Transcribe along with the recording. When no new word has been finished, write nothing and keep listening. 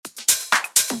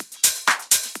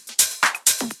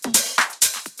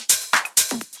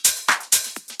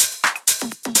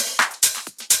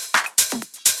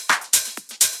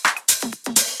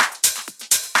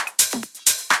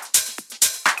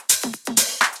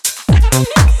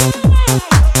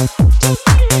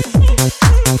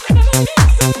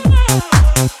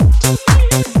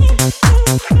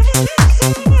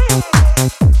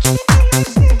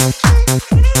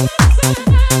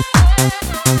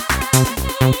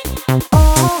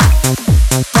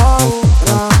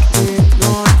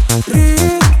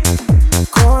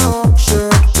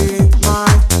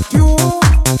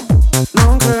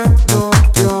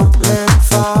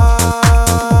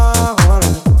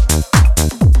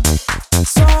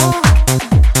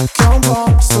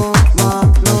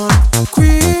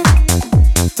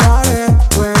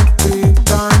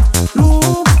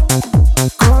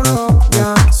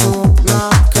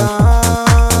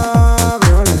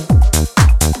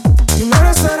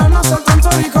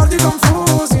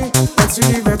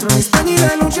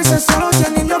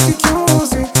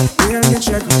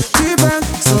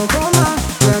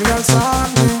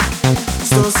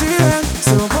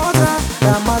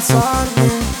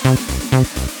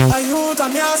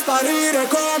Aiutami a sparire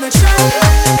come Cenere.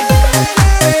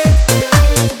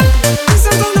 Mi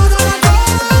sento un nodo alla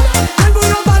gola, nel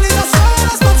buio balli da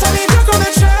sola, spazzami via come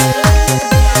Cenere.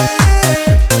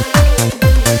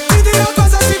 Ti dirò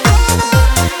cosa si prova,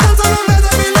 tanto non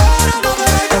vedevi l'ora, ma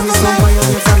vorrei che mi sto un paio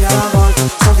di fagli alla volta.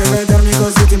 So che vedermi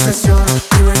così ti impressiona,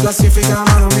 prima in classifica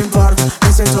ma non mi importa.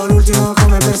 Mi sento l'ultimo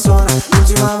come persona,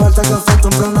 l'ultima volta che ho fatto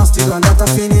un pronostico è andata a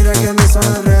finire che mi sono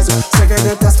arreso. Sai che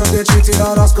detesto che citi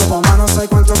l'oroscopo, ma non sai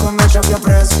quanto con me ci abbia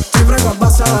preso. Ti prego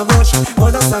abbassa la voce,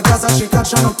 poi da sta casa ci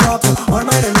cacciano proprio.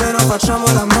 Ormai nemmeno facciamo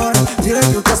l'amore, direi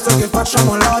piuttosto che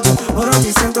facciamo l'odio. Ora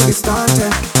ti sento distante,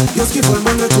 io schifo il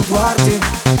mondo e tu guardi.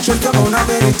 Cercavo una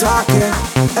verità che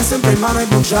è sempre in mano ai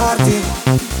bugiardi.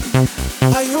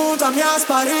 Aiutami a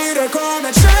sparire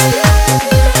come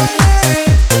Cenere.